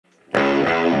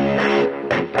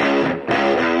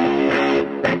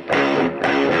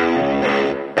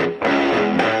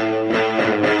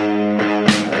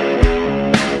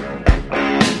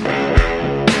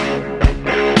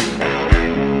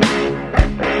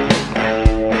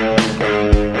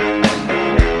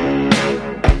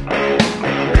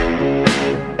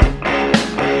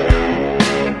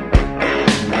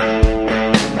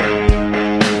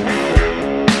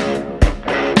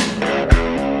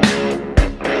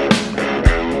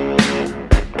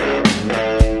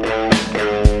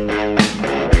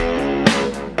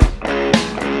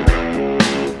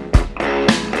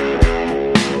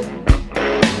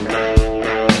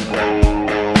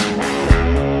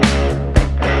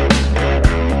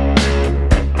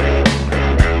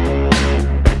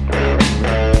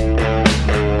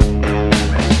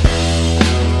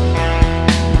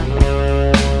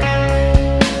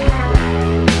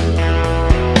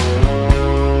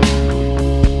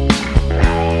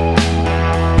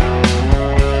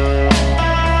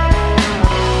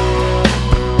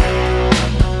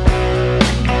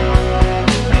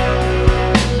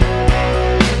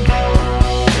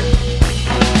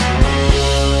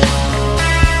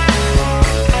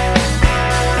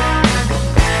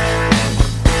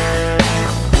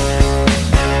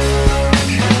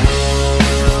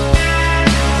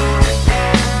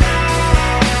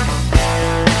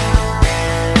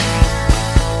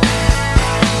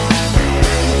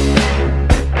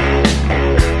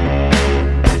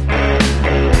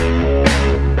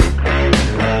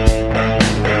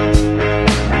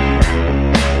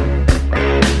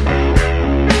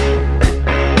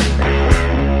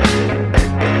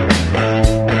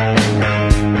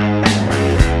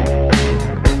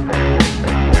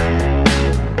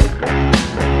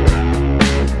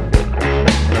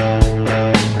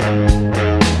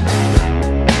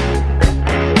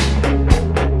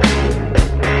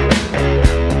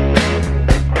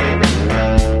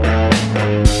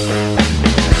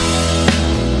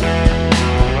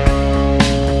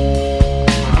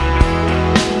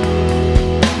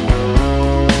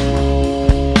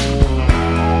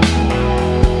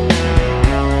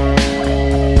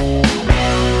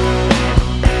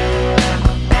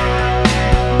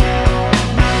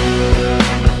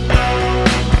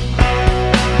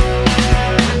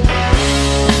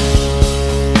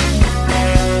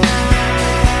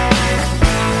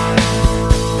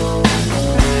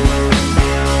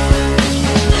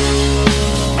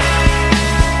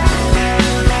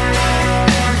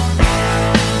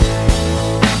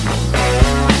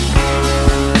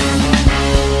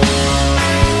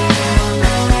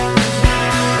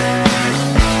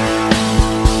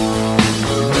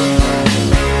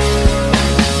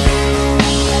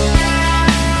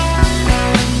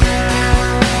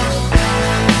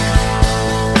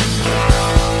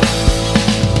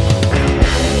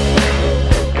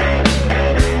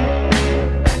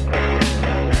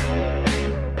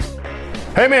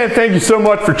Hey man, thank you so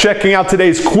much for checking out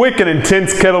today's quick and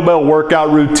intense kettlebell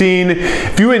workout routine.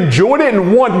 If you enjoyed it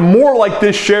and want more like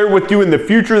this shared with you in the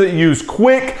future that use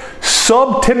quick,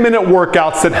 sub 10-minute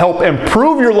workouts that help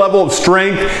improve your level of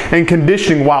strength and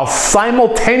conditioning while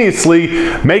simultaneously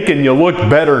making you look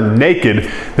better naked,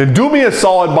 then do me a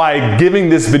solid by giving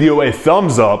this video a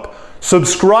thumbs up.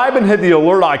 Subscribe and hit the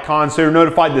alert icon so you're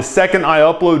notified the second I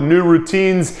upload new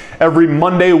routines every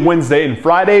Monday, Wednesday, and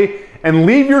Friday. And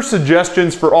leave your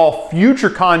suggestions for all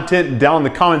future content down in the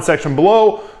comment section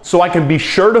below so I can be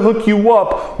sure to hook you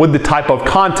up with the type of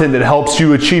content that helps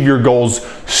you achieve your goals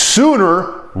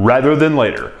sooner rather than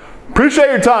later.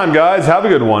 Appreciate your time, guys. Have a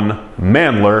good one.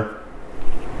 MANdler